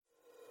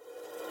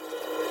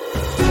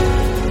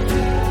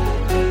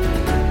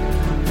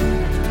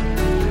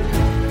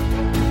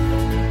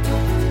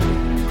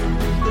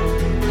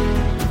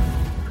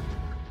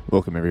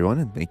Welcome, everyone,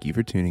 and thank you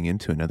for tuning in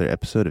to another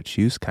episode of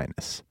Choose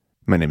Kindness.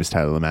 My name is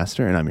Tyler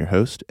Lemaster, and I'm your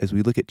host as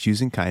we look at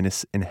choosing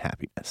kindness and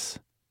happiness.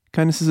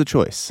 Kindness is a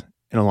choice,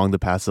 and along the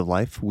paths of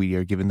life, we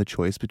are given the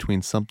choice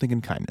between something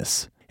and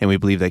kindness. And we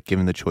believe that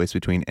given the choice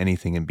between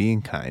anything and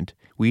being kind,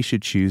 we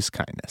should choose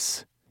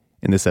kindness.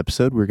 In this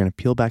episode, we're going to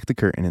peel back the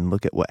curtain and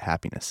look at what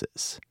happiness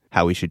is,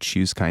 how we should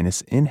choose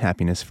kindness and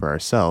happiness for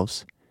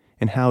ourselves,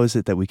 and how is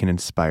it that we can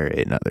inspire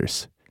it in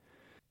others.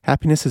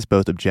 Happiness has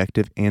both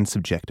objective and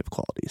subjective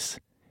qualities.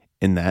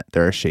 In that,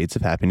 there are shades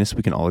of happiness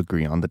we can all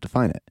agree on that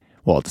define it,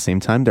 while at the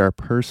same time, there are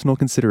personal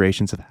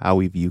considerations of how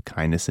we view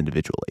kindness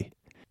individually.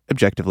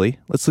 Objectively,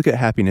 let's look at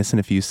happiness and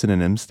a few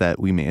synonyms that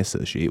we may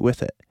associate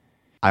with it.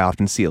 I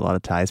often see a lot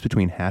of ties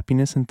between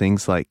happiness and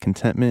things like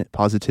contentment,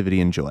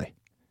 positivity, and joy.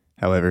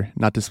 However,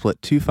 not to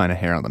split too fine a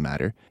hair on the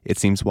matter, it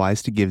seems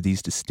wise to give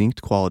these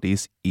distinct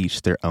qualities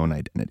each their own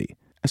identity.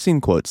 I've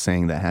seen quotes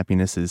saying that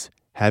happiness is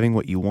having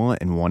what you want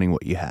and wanting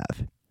what you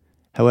have.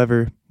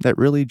 However, that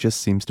really just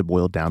seems to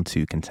boil down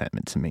to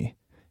contentment to me.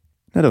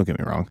 Now, don't get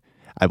me wrong.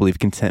 I believe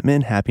contentment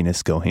and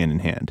happiness go hand in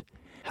hand.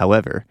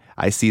 However,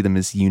 I see them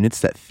as units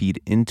that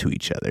feed into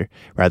each other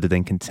rather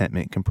than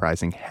contentment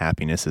comprising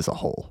happiness as a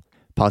whole.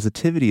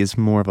 Positivity is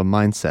more of a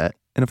mindset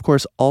and, of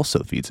course,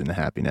 also feeds into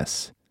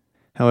happiness.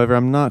 However,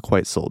 I'm not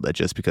quite sold that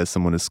just because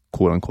someone is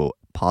quote-unquote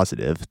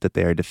positive that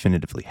they are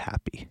definitively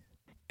happy.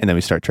 And then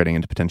we start treading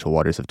into potential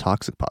waters of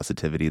toxic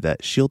positivity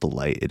that shield the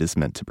light it is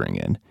meant to bring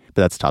in.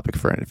 But that's a topic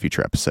for a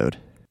future episode.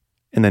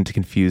 And then to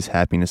confuse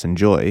happiness and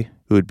joy,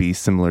 it would be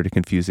similar to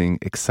confusing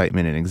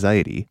excitement and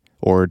anxiety,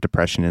 or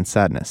depression and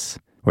sadness,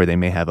 where they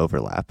may have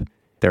overlap.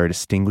 There are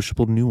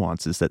distinguishable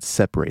nuances that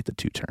separate the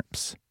two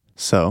terms.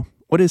 So,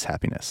 what is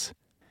happiness?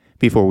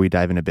 Before we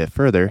dive in a bit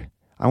further,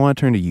 I want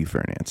to turn to you for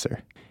an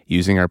answer.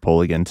 Using our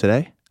poll again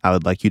today, I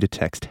would like you to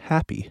text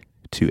HAPPY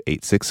to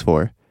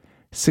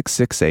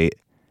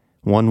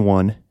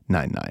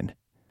 864-668-1199.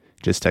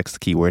 Just text the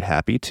keyword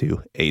HAPPY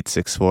to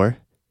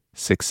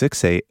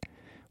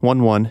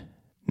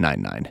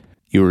 864-668-1199.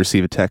 You will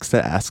receive a text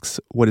that asks,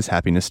 what is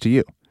happiness to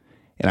you?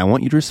 And I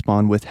want you to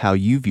respond with how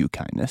you view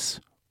kindness,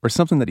 or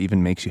something that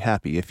even makes you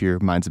happy if your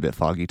mind's a bit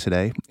foggy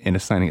today, and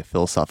assigning a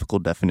philosophical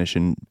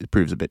definition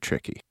proves a bit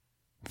tricky.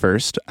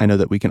 First, I know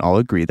that we can all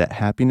agree that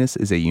happiness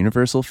is a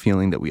universal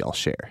feeling that we all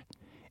share,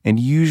 and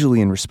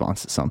usually in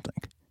response to something.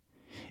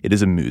 It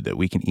is a mood that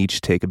we can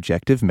each take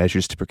objective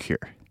measures to procure.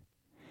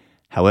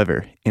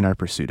 However, in our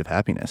pursuit of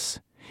happiness,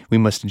 we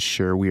must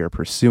ensure we are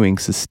pursuing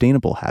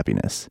sustainable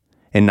happiness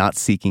and not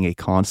seeking a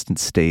constant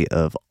state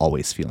of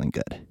always feeling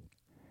good.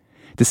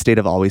 The state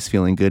of always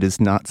feeling good is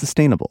not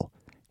sustainable,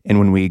 and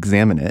when we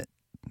examine it,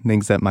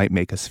 things that might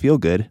make us feel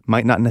good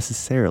might not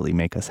necessarily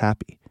make us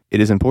happy.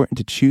 It is important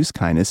to choose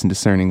kindness in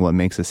discerning what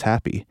makes us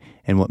happy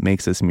and what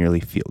makes us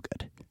merely feel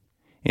good.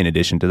 In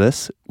addition to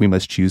this, we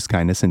must choose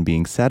kindness in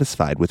being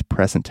satisfied with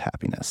present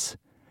happiness.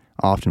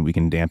 Often we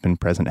can dampen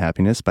present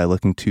happiness by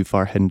looking too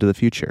far ahead into the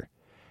future,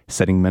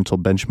 setting mental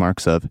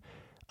benchmarks of,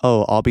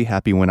 oh, I'll be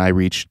happy when I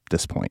reach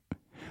this point,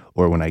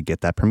 or when I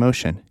get that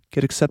promotion,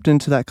 get accepted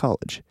into that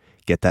college,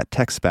 get that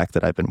text back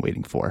that I've been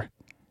waiting for,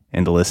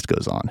 and the list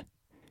goes on.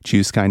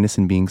 Choose kindness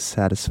in being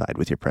satisfied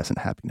with your present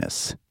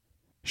happiness.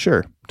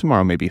 Sure,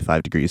 tomorrow may be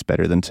 5 degrees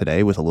better than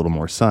today with a little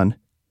more sun,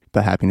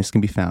 but happiness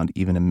can be found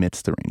even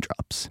amidst the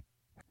raindrops.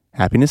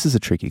 Happiness is a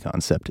tricky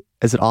concept,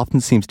 as it often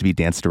seems to be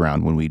danced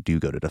around when we do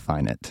go to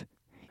define it.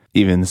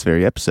 Even this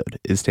very episode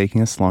is taking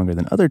us longer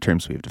than other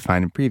terms we've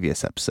defined in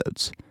previous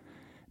episodes.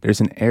 There's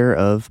an air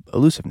of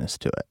elusiveness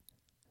to it.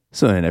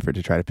 So in an effort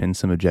to try to pin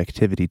some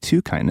objectivity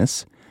to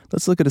kindness,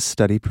 let's look at a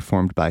study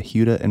performed by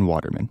Huda and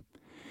Waterman.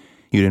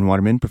 Huda and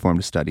Waterman performed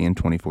a study in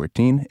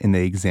 2014, and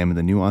they examined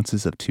the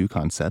nuances of two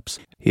concepts,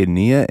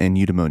 hedonia and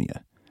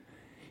eudaimonia.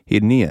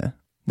 Hedonia,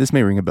 this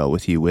may ring a bell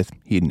with you with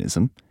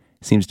hedonism,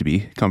 seems to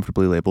be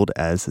comfortably labeled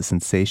as a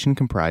sensation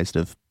comprised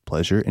of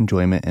pleasure,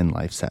 enjoyment, and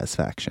life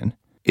satisfaction.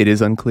 It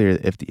is unclear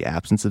if the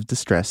absence of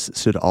distress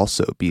should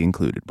also be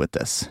included with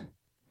this.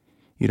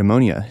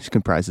 Eudaimonia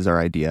comprises our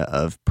idea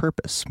of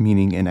purpose,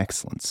 meaning, and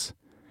excellence.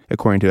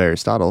 According to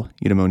Aristotle,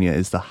 eudaimonia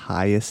is the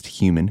highest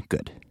human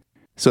good.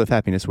 So if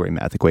happiness were a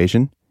math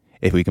equation,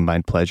 if we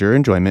combine pleasure,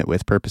 enjoyment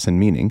with purpose and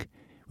meaning,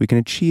 we can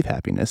achieve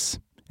happiness.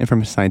 And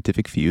from a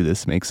scientific view,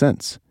 this makes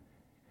sense.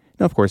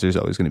 Now, of course, there's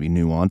always going to be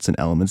nuance and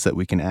elements that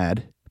we can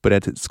add, but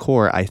at its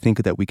core, I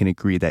think that we can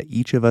agree that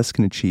each of us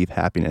can achieve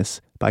happiness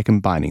by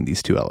combining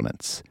these two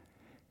elements.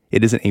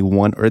 It isn't a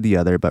one or the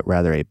other, but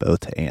rather a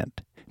both and.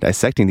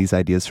 Dissecting these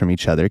ideas from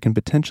each other can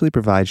potentially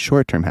provide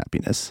short-term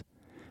happiness,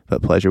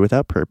 but pleasure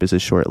without purpose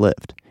is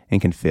short-lived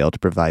and can fail to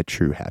provide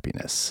true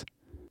happiness.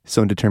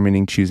 So in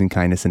determining choosing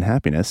kindness and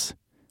happiness,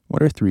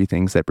 what are 3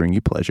 things that bring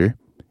you pleasure,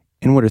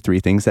 and what are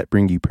 3 things that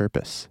bring you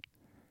purpose?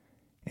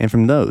 And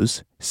from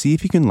those, see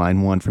if you can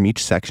line one from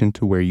each section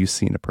to where you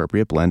see an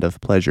appropriate blend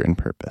of pleasure and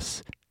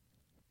purpose.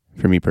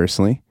 For me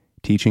personally,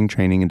 teaching,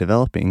 training, and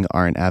developing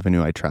are an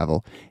avenue I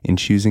travel in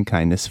choosing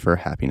kindness for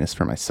happiness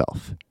for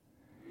myself.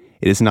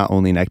 It is not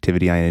only an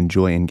activity I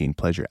enjoy and gain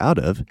pleasure out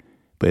of,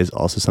 but is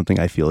also something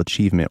I feel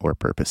achievement or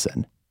purpose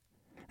in.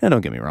 Now,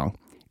 don't get me wrong.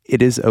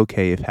 it is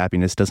okay if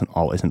happiness doesn't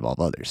always involve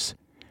others.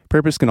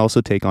 Purpose can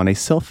also take on a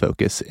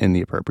self-focus in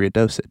the appropriate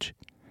dosage.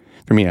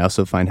 For me, I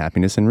also find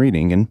happiness in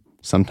reading, and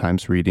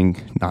sometimes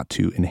reading not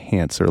to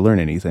enhance or learn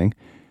anything,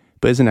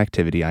 but as an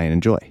activity I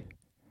enjoy.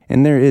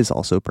 And there is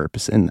also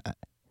purpose in that.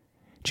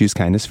 Choose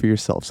kindness for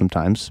yourself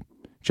sometimes,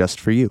 just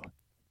for you.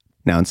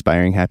 Now,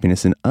 inspiring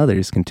happiness in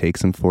others can take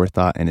some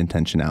forethought and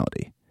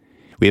intentionality.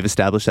 We have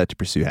established that to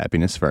pursue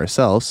happiness for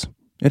ourselves,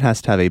 it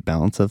has to have a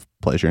balance of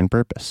pleasure and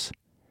purpose.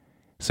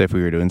 So if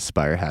we were to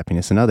inspire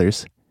happiness in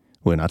others,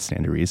 would it not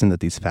stand to reason that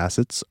these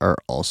facets are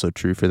also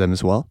true for them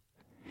as well?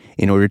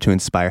 In order to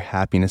inspire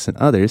happiness in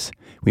others,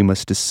 we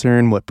must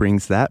discern what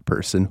brings that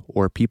person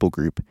or people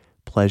group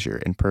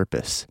pleasure and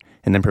purpose,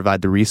 and then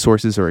provide the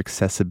resources or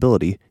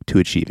accessibility to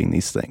achieving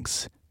these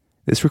things.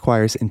 This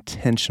requires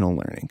intentional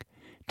learning,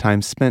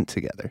 time spent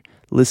together,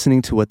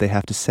 listening to what they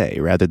have to say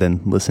rather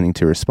than listening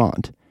to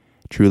respond,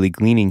 truly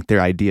gleaning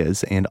their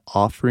ideas and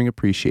offering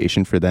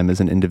appreciation for them as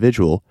an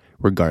individual,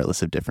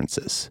 regardless of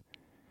differences.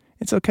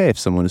 It's okay if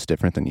someone is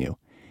different than you,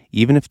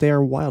 even if they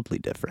are wildly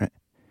different.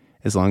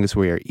 As long as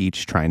we are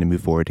each trying to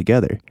move forward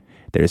together,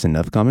 there is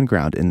enough common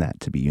ground in that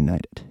to be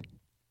united.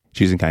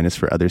 Choosing kindness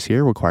for others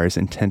here requires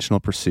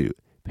intentional pursuit,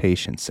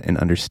 patience, and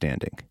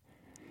understanding.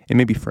 It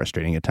may be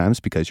frustrating at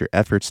times because your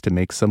efforts to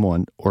make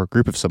someone or a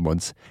group of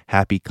someone's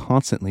happy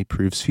constantly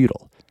proves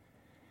futile.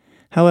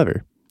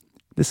 However,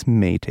 this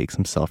may take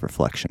some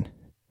self-reflection.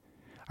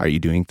 Are you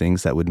doing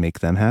things that would make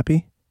them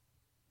happy?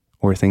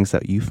 Or things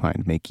that you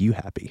find make you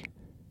happy?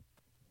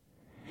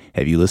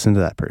 Have you listened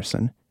to that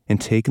person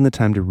and taken the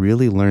time to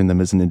really learn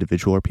them as an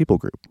individual or people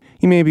group?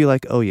 You may be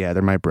like, oh yeah,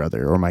 they're my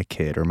brother or my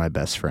kid or my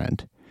best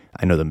friend.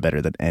 I know them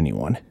better than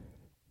anyone.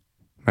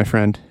 My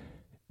friend,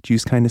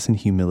 choose kindness and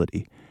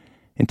humility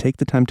and take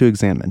the time to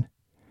examine.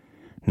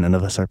 None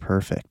of us are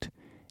perfect,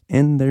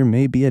 and there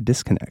may be a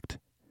disconnect,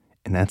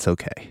 and that's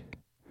okay.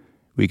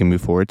 We can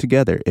move forward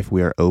together if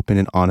we are open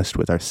and honest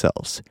with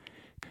ourselves,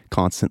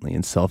 constantly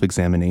in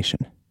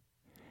self-examination.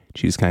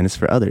 Choose kindness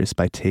for others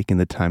by taking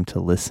the time to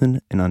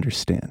listen and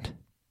understand.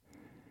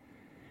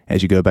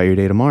 As you go about your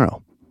day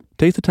tomorrow,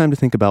 take the time to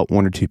think about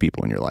one or two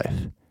people in your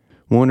life.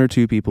 One or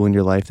two people in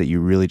your life that you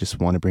really just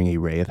want to bring a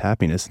ray of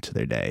happiness into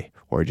their day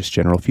or just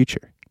general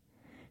future.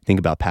 Think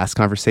about past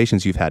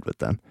conversations you've had with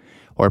them,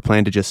 or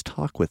plan to just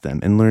talk with them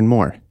and learn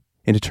more,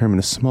 and determine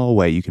a small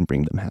way you can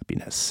bring them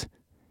happiness.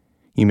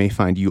 You may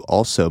find you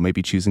also may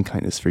be choosing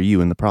kindness for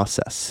you in the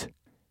process.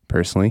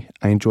 Personally,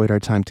 I enjoyed our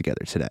time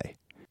together today,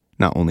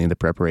 not only in the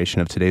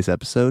preparation of today's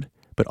episode,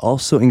 but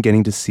also in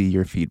getting to see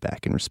your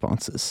feedback and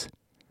responses.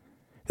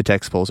 The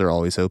text polls are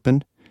always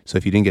open, so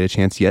if you didn't get a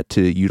chance yet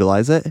to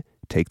utilize it,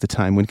 take the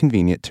time when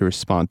convenient to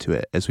respond to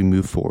it as we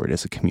move forward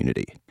as a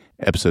community.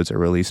 Episodes are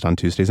released on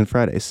Tuesdays and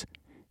Fridays.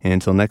 And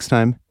until next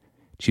time,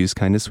 choose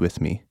kindness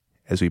with me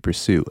as we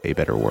pursue a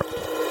better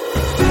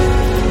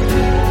world.